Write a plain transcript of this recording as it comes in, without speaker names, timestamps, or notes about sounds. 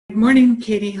Good morning,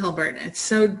 Katie Hulbert. It's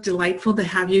so delightful to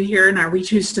have you here in our We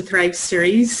Choose to Thrive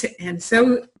series, and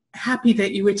so happy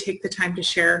that you would take the time to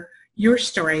share your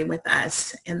story with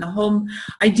us. And the whole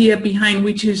idea behind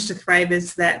We Choose to Thrive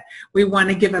is that we want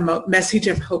to give a message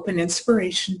of hope and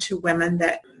inspiration to women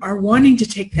that are wanting to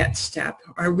take that step,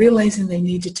 are realizing they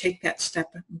need to take that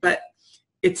step, but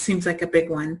it seems like a big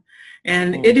one.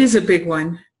 And it is a big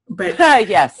one. But,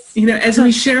 yes, as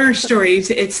we share our stories,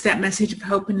 it's that message of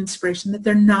hope and inspiration that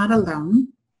they're not alone,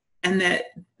 and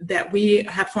that we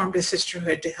have formed a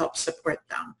sisterhood to help support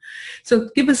them. So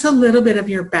give us a little bit of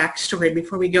your backstory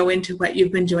before we go into what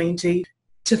you've been doing to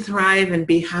thrive and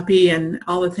be happy and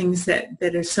all the things that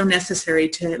are so necessary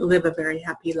to live a very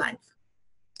happy life.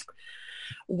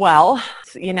 Well,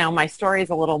 my story is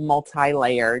a little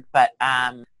multi-layered, but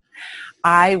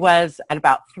I was at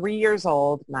about 3 years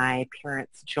old. My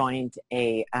parents joined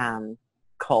a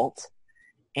cult,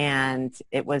 and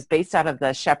it was based out of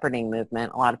the shepherding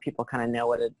movement. A lot of people kind of know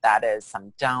what that is.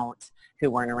 Some don't, who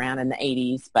weren't around in the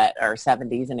 80s, or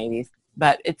 70s and 80s.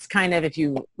 But it's kind of, if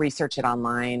you research it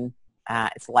online,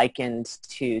 it's likened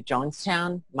to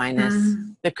Jonestown minus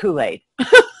the Kool-Aid.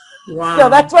 Wow. So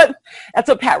that's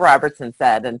what Pat Robertson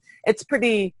said, and it's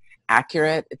pretty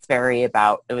accurate. It's very it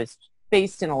was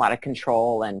based in a lot of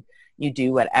control, and you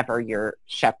do whatever your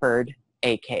shepherd,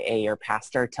 aka your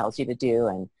pastor, tells you to do.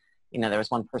 And there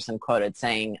was one person quoted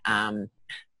saying,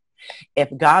 if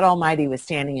God Almighty was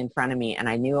standing in front of me and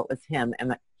I knew it was him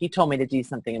and he told me to do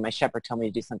something and my shepherd told me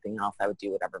to do something else, I would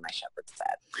do whatever my shepherd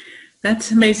said.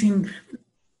 That's amazing,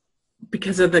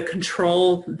 because of the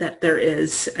control that there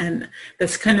is. And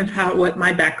that's kind of what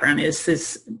my background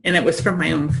is, and it was from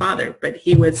my own father, but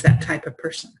he was that type of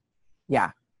person.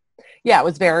 Yeah, it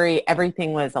was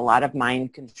everything was a lot of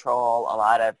mind control,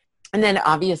 and then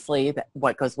obviously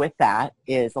what goes with that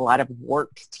is a lot of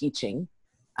warped teaching,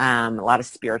 a lot of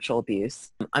spiritual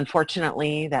abuse.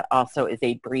 Unfortunately, that also is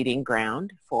a breeding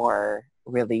ground for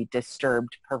really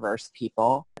disturbed, perverse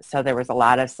people. So there was a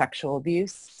lot of sexual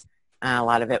abuse. A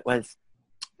lot of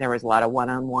there was a lot of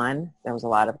one-on-one. There was a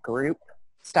lot of group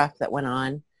stuff that went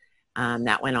on.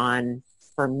 That went on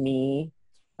for me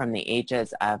from the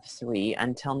ages of 3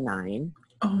 until 9.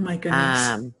 Oh my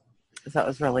goodness. So it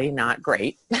was really not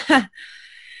great.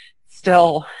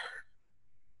 Still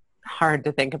hard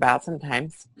to think about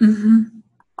sometimes. Mm-hmm.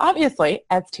 Obviously,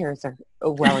 as tears are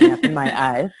welling up in my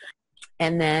eyes.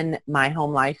 And then my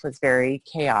home life was very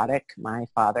chaotic. My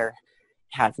father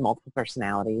has multiple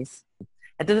personalities.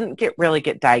 It didn't really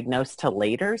get diagnosed till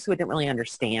later, so we didn't really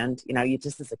understand. You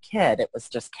just as a kid, it was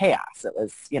just chaos. It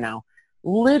was,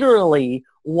 literally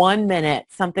 1 minute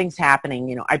something's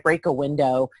happening. I break a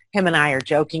window. Him and I are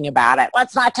joking about it.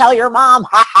 Let's not tell your mom.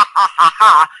 Ha, ha, ha, ha,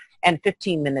 ha. And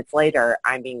 15 minutes later,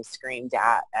 I'm being screamed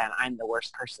at, and I'm the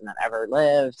worst person that ever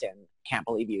lived, and can't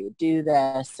believe you would do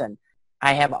this. And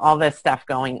I have all this stuff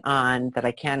going on that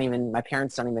my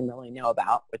parents don't even really know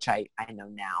about, which I know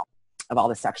now, of all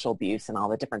the sexual abuse and all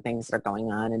the different things that are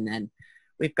going on. And then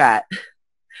we've got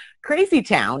Crazy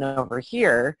Town over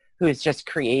here, who is just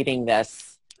creating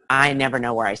this, I never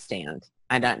know where I stand.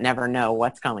 I never know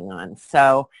what's going on.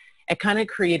 So it kind of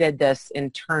created this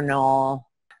internal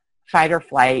fight or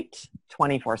flight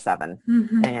 24/7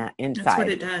 inside. That's what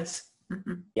it does.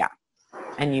 Mm-hmm. Yeah.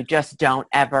 And you just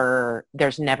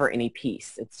there's never any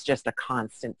peace. It's just a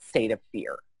constant state of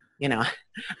fear.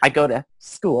 I go to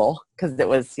school because it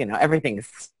was,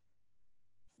 everything's,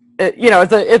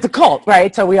 it's a cult,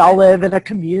 right? So we all live in a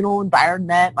communal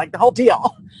environment, like the whole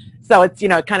deal. So it's,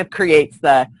 it kind of creates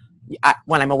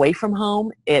when I'm away from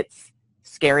home, it's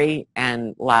scary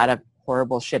and a lot of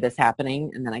horrible shit is happening.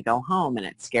 And then I go home and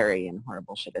it's scary and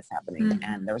horrible shit is happening. Mm-hmm.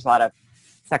 And there was a lot of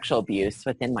sexual abuse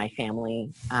within my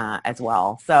family as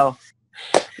well. So,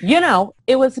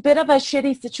 it was a bit of a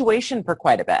shitty situation for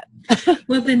quite a bit.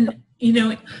 Well, then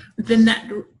that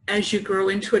as you grow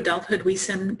into adulthood, we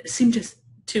seem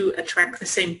to attract the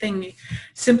same thing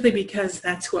simply because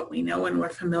that's what we know and we're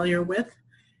familiar with.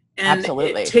 And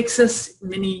absolutely. It takes us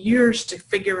many years to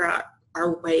figure out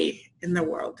our way in the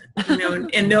world,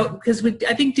 and know, because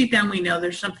I think deep down we know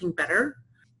there's something better.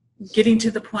 Getting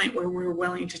to the point where we're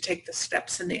willing to take the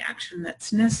steps and the action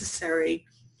that's necessary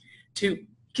to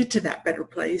get to that better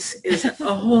place is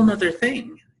a whole nother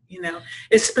thing,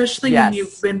 especially when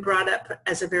you've been brought up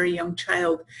as a very young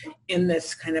child in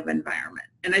this kind of environment.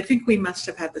 And I think we must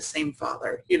have had the same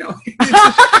father,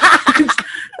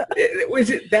 Was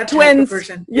it that twins? Type of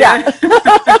person? Yeah.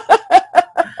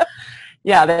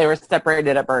 Yeah, they were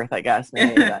separated at birth, I guess.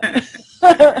 Maybe.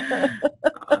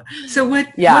 So what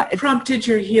prompted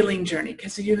your healing journey?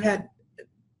 Because you had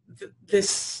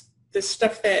this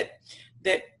stuff that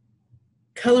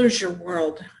colors your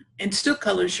world and still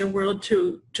colors your world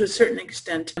to a certain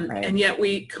extent. Right. And yet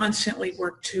we constantly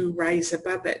work to rise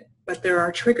above it. But there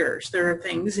are triggers, there are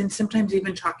things, and sometimes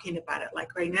even talking about it,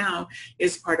 like right now,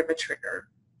 is part of a trigger.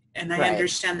 And I Right.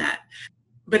 understand that.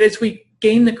 But as we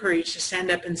gain the courage to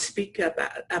stand up and speak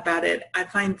about it, I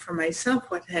find for myself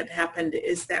what had happened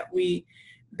is that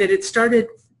it started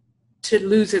to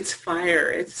lose its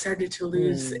fire. It started to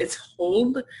lose its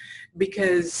hold,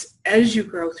 because as you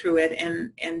grow through it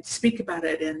and speak about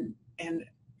it and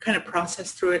kind of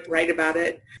process through it, write about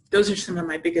it, those are some of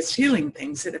my biggest healing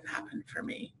things that have happened for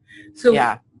me. So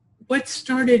Yeah. What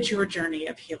started your journey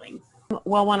of healing?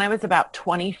 Well, when I was about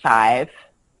 25,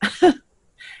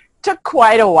 took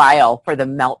quite a while for the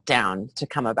meltdown to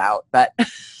come about, but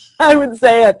I would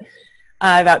say at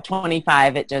about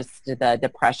 25, it just, the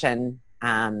depression,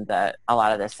 a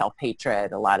lot of the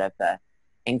self-hatred, a lot of the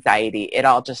anxiety, it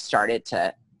all just started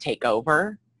to take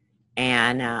over.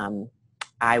 And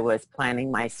I was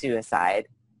planning my suicide,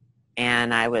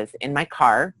 and I was in my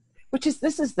car,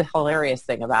 this is the hilarious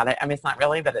thing about it. I mean, it's not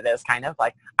really, but it is kind of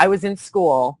like, I was in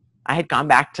school. I had gone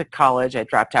back to college. I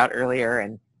dropped out earlier,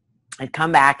 and I'd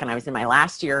come back, and I was in my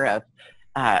last year of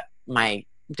my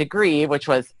degree, which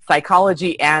was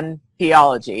psychology and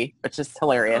theology, which is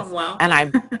hilarious. Oh, wow. And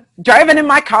I'm driving in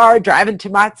my car, driving to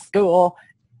my school,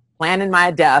 planning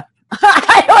my death.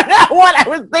 I don't know what I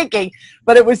was thinking,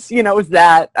 but it was, it was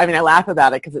that. I mean, I laugh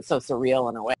about it because it's so surreal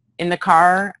in a way. In the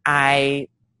car,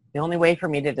 the only way for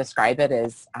me to describe it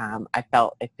is I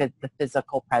felt the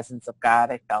physical presence of God.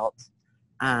 I felt,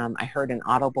 I heard an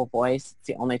audible voice. It's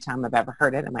the only time I've ever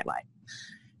heard it in my life.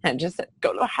 And just said,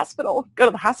 go to the hospital, go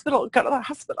to the hospital, go to the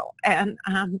hospital. And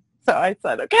so I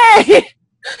said, okay,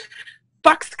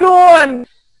 fuck school. And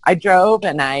I drove,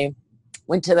 and I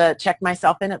went to check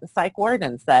myself in at the psych ward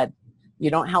and said, you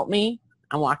don't help me,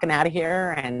 I'm walking out of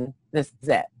here, and this is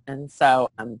it. And so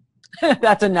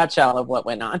that's a nutshell of what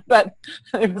went on. But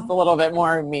it was a little bit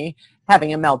more of me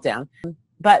having a meltdown.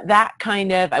 But that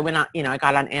kind of, I went on, I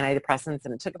got on antidepressants,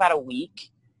 and it took about a week.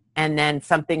 And then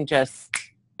something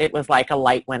it was like a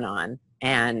light went on,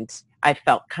 and I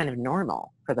felt kind of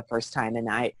normal for the first time.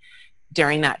 And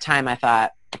during that time, I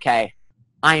thought, okay,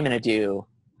 I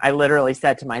literally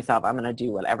said to myself, I'm going to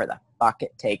do whatever the fuck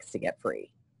it takes to get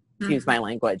free. Excuse my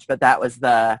language, but that was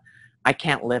I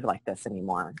can't live like this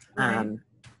anymore. Right.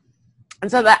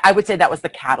 And so that, I would say that was the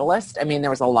catalyst. I mean,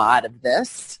 there was a lot of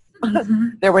this.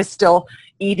 There was still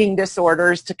eating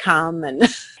disorders to come, and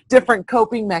different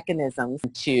coping mechanisms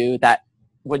that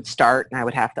would start, and I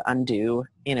would have to undo,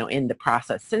 in the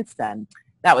process. Since then,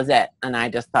 that was it. And I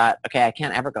just thought, okay, I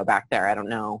can't ever go back there. I don't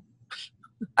know.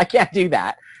 I can't do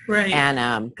that. Right.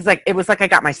 And because it was like I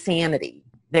got my sanity.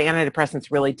 The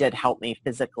antidepressants really did help me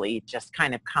physically just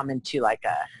kind of come into like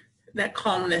that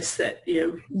calmness that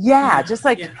you. Yeah, just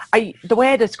like yes. the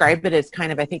way I describe it is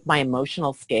kind of, I think my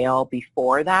emotional scale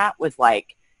before that was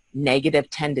like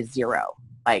 -10 to 0.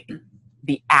 Like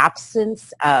the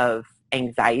absence of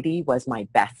anxiety was my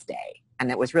best day.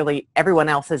 And it was really, everyone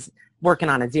else is working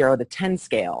on a 0 to 10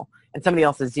 scale. And somebody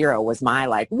else's 0 was my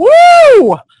like,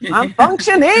 woo, I'm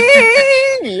functioning.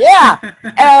 Yeah.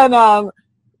 And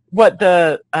what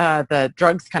the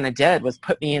drugs kind of did was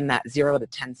put me in that 0 to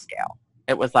 10 scale.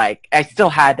 It was like, I still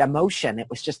had emotion. It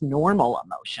was just normal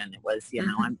emotion. It was,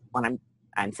 when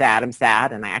I'm sad, I'm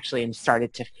sad. And I actually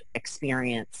started to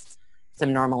experience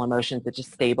some normal emotions that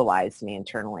just stabilized me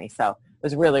internally. So it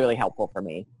was really, really helpful for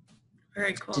me.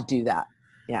 Very cool. To do that.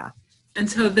 Yeah. And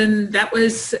so then that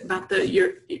was about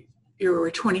you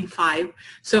were 25.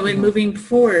 So in moving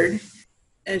forward,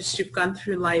 as you've gone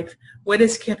through life, what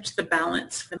has kept the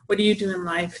balance? What do you do in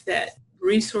life that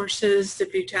resources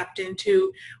have you tapped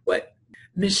into? What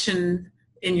mission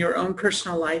in your own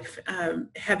personal life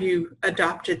have you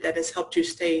adopted that has helped you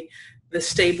stay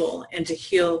stable and to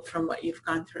heal from what you've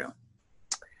gone through?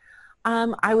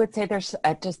 I would say there's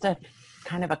just a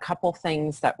kind of a couple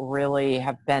things that really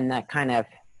have been that kind of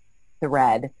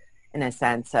thread, in a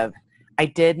sense of, I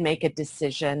did make a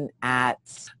decision at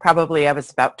probably, I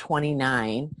was about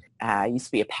 29. I used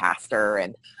to be a pastor,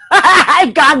 and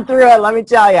I've gone through it, let me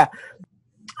tell you.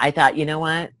 I thought, you know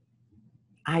what?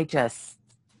 I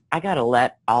got to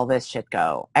let all this shit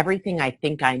go. Everything I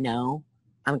think I know,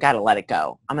 I've got to let it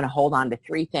go. I'm going to hold on to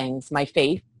 3 things. My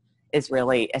faith is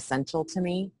really essential to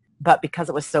me, but because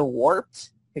it was so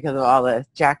warped, because of all the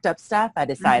jacked up stuff, I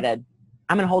decided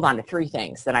I'm going to hold on to 3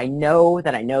 things that I know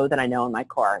in my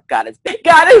core. God is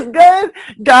good.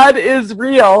 God is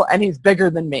real, and he's bigger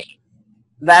than me.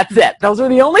 That's it. Those are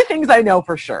the only things I know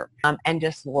for sure. And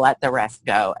just let the rest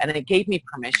go. And it gave me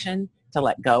permission to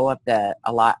let go of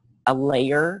a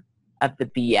layer of the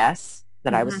BS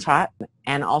that I was taught.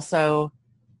 And also,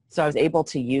 so I was able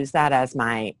to use that as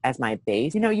my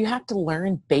base. You know, you have to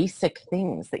learn basic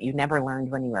things that you never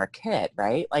learned when you were a kid,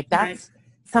 right? Like that's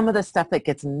some of the stuff that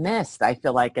gets missed, I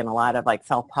feel like, in a lot of like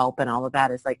self-help and all of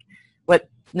that is like what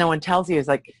no one tells you is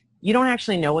like, you don't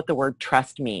actually know what the word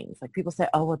trust means. Like people say,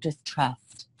 oh, well, just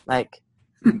trust. Like,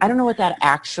 I don't know what that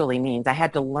actually means. I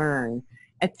had to learn,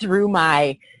 and through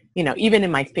my, you know, even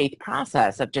in my faith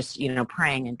process of just, you know,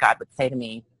 praying, and God would say to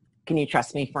me, can you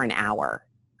trust me for an hour?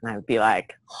 And I would be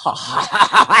like, oh,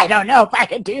 I don't know if I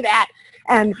could do that.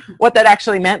 And what that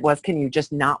actually meant was, can you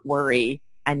just not worry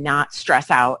and not stress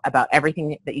out about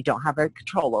everything that you don't have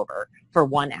control over for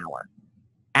 1 hour?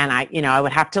 And I, you know, I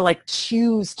would have to like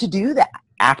choose to do that.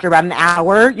 After about an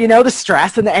hour, you know, the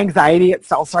stress and the anxiety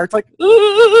itself starts like,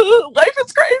 life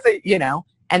is crazy, you know?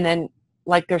 And then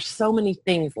like, there's so many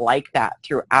things like that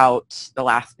throughout the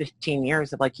last 15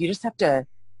 years of like, you just have to,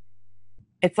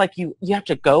 it's like you have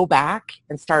to go back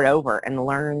and start over and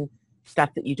learn stuff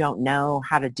that you don't know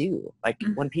how to do. Like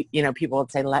when you know, people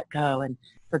would say, let go and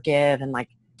forgive. And like,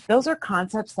 those are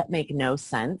concepts that make no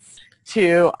sense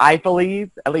to, I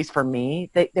believe, at least for me,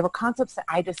 they were concepts that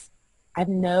I have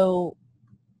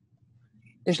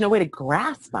there's no way to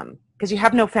grasp them because you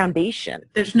have no foundation.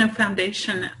 There's no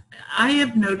foundation. I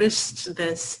have noticed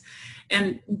this,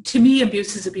 and to me,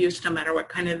 abuse is abuse no matter what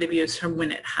kind of abuse or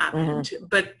when it happened.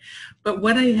 But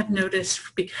what I have noticed,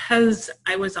 because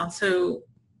I was also,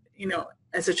 you know,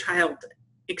 as a child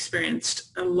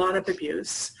experienced a lot of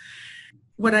abuse,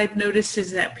 what I've noticed is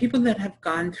that people that have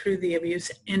gone through the abuse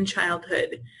in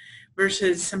childhood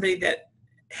versus somebody that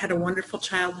had a wonderful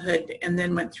childhood and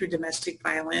then went through domestic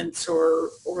violence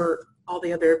or all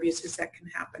the other abuses that can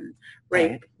happen,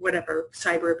 rape, whatever,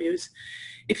 cyber abuse.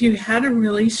 If you had a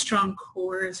really strong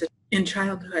core in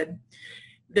childhood,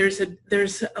 there's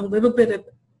a little bit of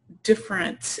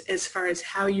difference as far as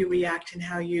how you react and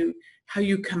how you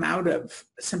come out of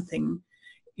something.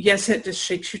 Yes, it just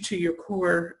shakes you to your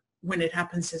core when it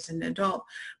happens as an adult,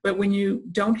 but when you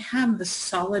don't have the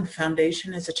solid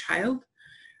foundation as a child,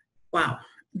 wow,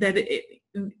 that it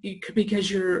could, because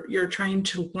you're trying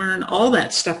to learn all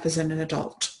that stuff as an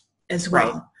adult as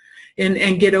well,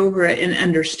 and get over it and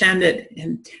understand it.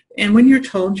 And when you're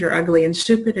told you're ugly and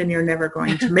stupid and you're never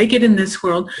going to make it in this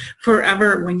world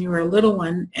forever, when you were a little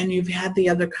one and you've had the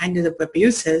other kind of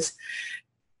abuses,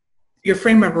 your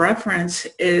frame of reference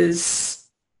is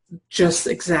just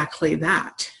exactly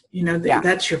that. You know,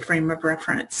 that's your frame of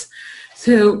reference.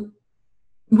 So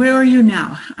where are you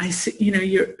now? I see, you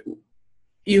know,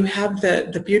 you have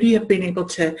the beauty of being able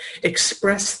to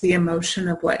express the emotion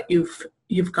of what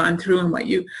you've gone through and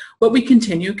what we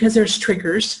continue, because there's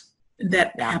triggers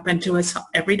that happen to us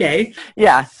every day.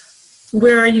 Yeah.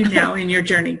 Where are you now in your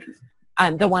journey?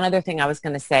 The one other thing I was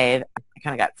going to say, I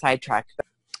kind of got sidetracked. But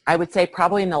I would say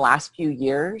probably in the last few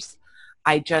years,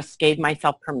 I just gave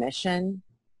myself permission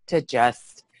to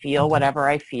just feel whatever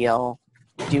I feel,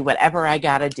 do whatever I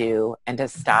got to do, and to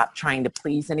stop trying to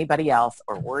please anybody else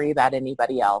or worry about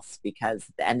anybody else, because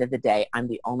at the end of the day, I'm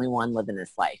the only one living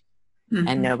this life.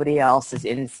 And nobody else is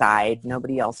inside.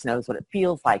 Nobody else knows what it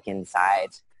feels like inside.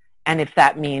 And if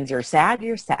that means you're sad,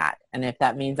 you're sad. And if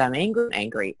that means I'm angry, I'm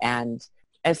angry. And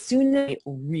as soon as I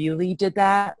really did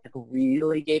that,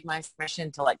 really gave myself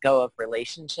permission to let go of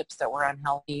relationships that were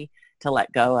unhealthy, to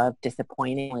let go of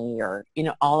disappointingly, or, you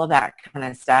know, all of that kind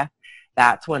of stuff,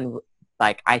 that's when,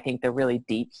 like, I think the really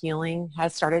deep healing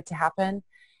has started to happen.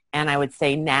 And I would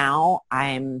say now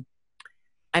I'm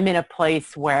in a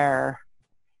place where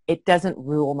it doesn't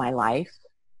rule my life.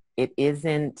 It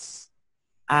isn't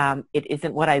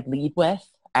what I lead with.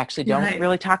 I actually don't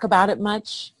really talk about it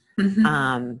much.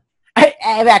 I'm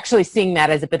actually seeing that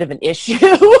as a bit of an issue.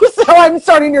 So I'm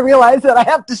starting to realize that I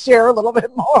have to share a little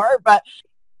bit more, but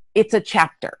it's a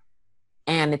chapter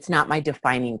and it's not my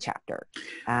defining chapter.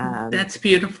 That's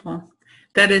beautiful.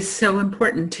 That is so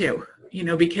important too, you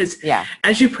know, because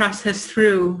as you process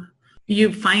through,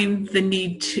 you find the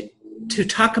need to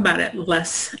talk about it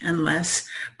less and less.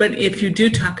 But if you do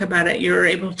talk about it, you're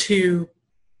able to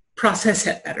process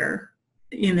it better,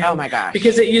 you know. Oh my gosh.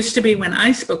 Because it used to be when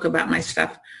I spoke about my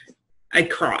stuff, I'd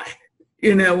cry,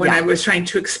 you know, when I was trying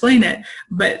to explain it.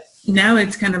 But now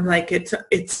it's kind of like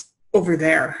it's over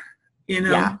there, you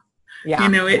know. You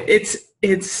know,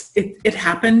 it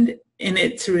happened and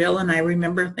it's real, and I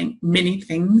remember many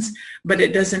things, but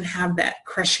it doesn't have that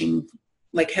crushing,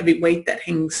 like, heavy weight that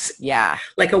hangs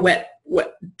like a wet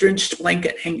drenched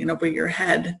blanket hanging over your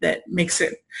head that makes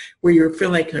it where you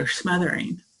feel like you're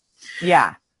smothering.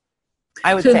 I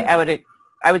would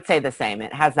say the same.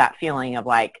 It has that feeling of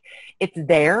like, it's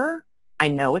there. I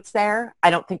know it's there.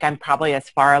 I don't think I'm probably as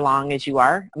far along as you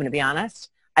are. I'm going to be honest.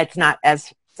 It's not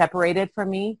as separated from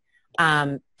me,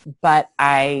 but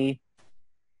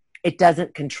it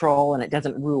doesn't control and it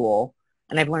doesn't rule.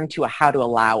 And I've learned how to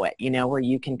allow it, where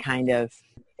you can kind of,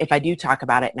 if I do talk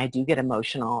about it and I do get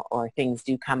emotional or things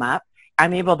do come up,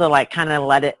 I'm able to like kind of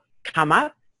let it come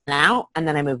up now and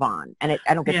then I move on. And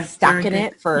I don't get stuck in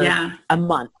it for a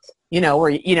month,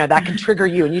 where, that can trigger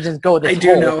you and you just go this I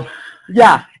do know.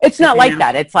 Yeah, it's not like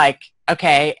that. It's like,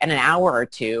 okay, in an hour or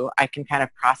two, I can kind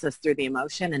of process through the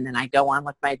emotion and then I go on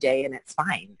with my day and it's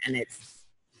fine. And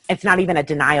it's not even a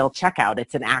denial checkout.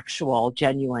 It's an actual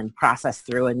genuine process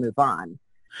through and move on,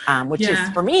 which is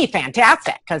for me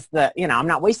fantastic because I'm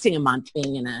not wasting a month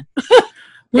being in a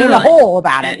in a hole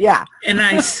about it. Yeah, and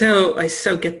I so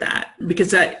get that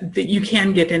because that you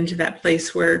can get into that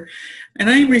place where, and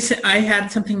I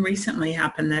had something recently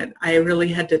happen that I really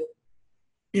had to,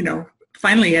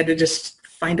 finally had to just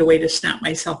find a way to snap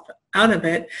myself out of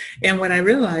it. And what I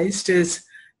realized is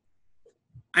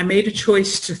I made a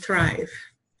choice to thrive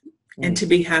and to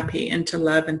be happy and to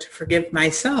love and to forgive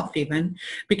myself even,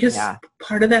 because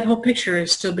part of that whole picture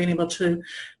is still being able to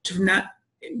not,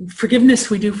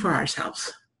 forgiveness we do for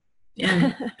ourselves.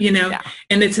 And,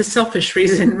 and it's a selfish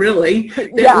reason really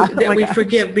that we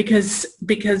forgive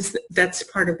because that's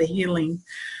part of the healing.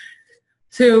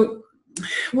 So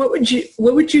what would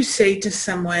you say to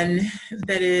someone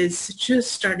that is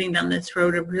just starting down this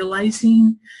road of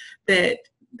realizing that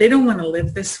they don't want to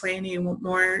live this way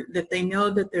anymore, that they know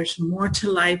that there's more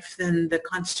to life than the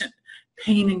constant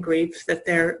pain and grief that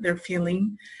they're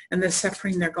feeling and the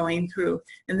suffering they're going through,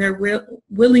 and they're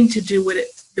willing to do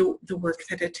the work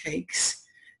that it takes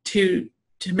to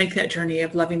make that journey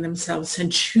of loving themselves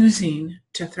and choosing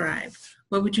to thrive?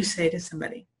 What would you say to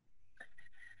somebody?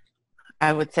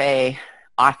 I would say,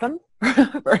 awesome.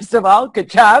 First of all, good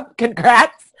job.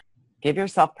 Congrats. Give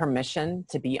yourself permission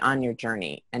to be on your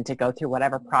journey and to go through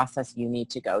whatever process you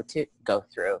need to go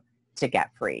through to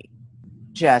get free.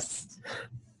 Just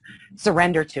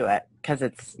surrender to it because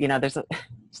it's,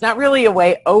 it's not really a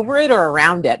way over it or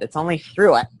around it. It's only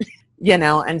through it,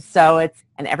 and so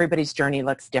and everybody's journey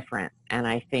looks different. And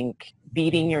I think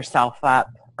beating yourself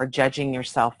up or judging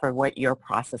yourself for what your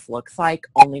process looks like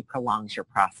only prolongs your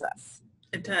process.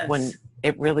 It does. When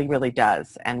it really, really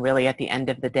does. And really at the end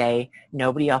of the day,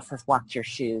 nobody else has walked your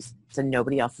shoes. So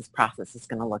nobody else's process is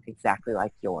going to look exactly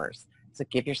like yours. So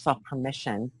give yourself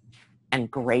permission and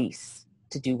grace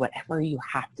to do whatever you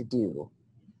have to do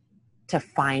to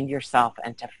find yourself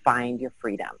and to find your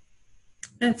freedom.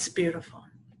 That's beautiful.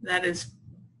 That is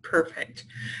perfect.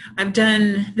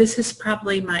 This is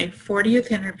probably my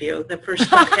 40th interview. The first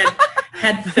book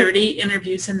had 30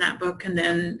 interviews in that book, and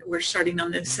then we're starting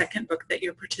on the second book that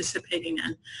you're participating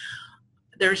in.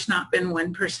 There's not been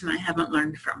one person I haven't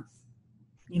learned from.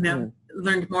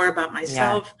 Learned more about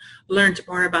myself, learned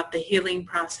more about the healing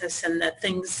process and the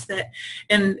things that,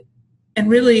 and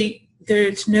really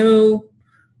there's no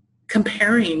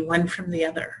comparing one from the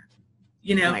other.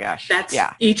 Oh my gosh.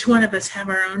 Each one of us have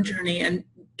our own journey, and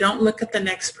don't look at the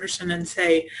next person and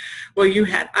say, well,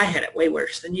 I had it way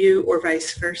worse than you, or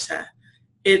vice versa.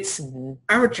 It's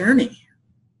our journey,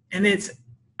 and it's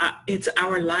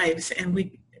our lives, and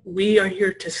we are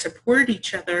here to support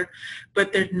each other,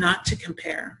 but they're not to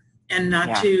compare and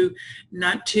not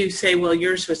to say, well,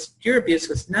 your abuse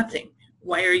was nothing.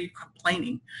 Why are you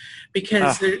complaining?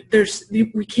 Because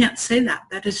we can't say that.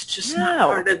 That is just not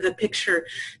part of the picture,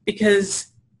 because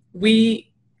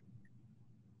we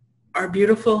are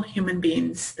beautiful human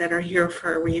beings that are here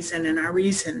for a reason, and our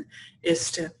reason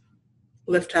is to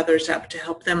lift others up, to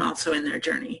help them also in their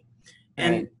journey,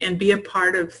 and be a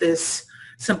part of this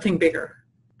something bigger.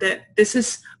 That this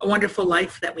is a wonderful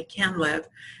life that we can live.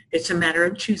 It's a matter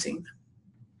of choosing.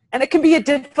 And it can be a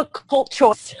difficult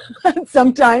choice.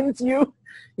 Sometimes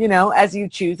as you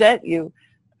choose it,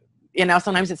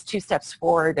 sometimes it's 2 steps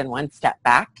forward and 1 step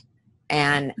back.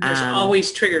 And there's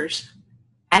always triggers.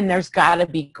 And there's got to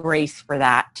be grace for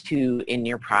that too in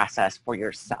your process for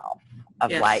yourself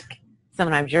of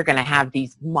sometimes you're going to have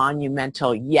these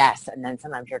monumental yes, and then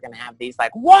sometimes you're going to have these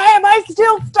like, why am I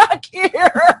still stuck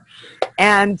here?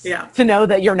 And to know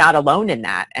that you're not alone in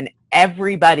that. And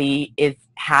everybody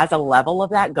has a level of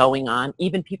that going on.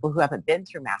 Even people who haven't been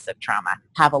through massive trauma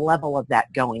have a level of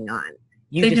that going on.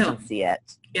 You just don't see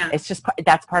it. Yeah. It's just,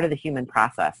 that's part of the human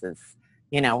process is,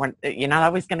 you're not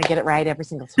always going to get it right every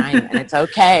single time, and it's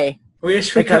okay. We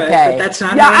wish we could, but that's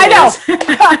not how it is.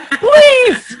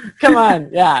 Please, come on.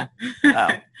 Yeah,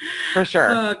 for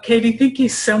sure. Katie, thank you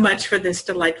so much for this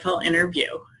delightful interview.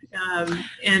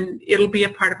 And it'll be a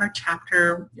part of our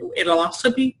chapter. It'll also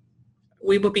be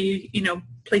we will be,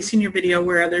 placing your video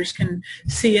where others can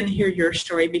see and hear your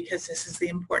story, because this is the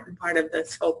important part of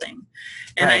this whole thing.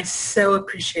 And Right. I so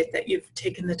appreciate that you've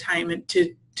taken the time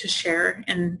to share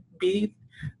and be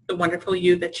the wonderful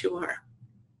you that you are.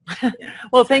 Yeah.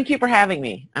 Well, thank you for having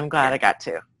me. I'm glad I got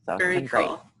to. So Very it's been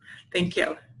cool. Thank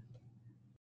you.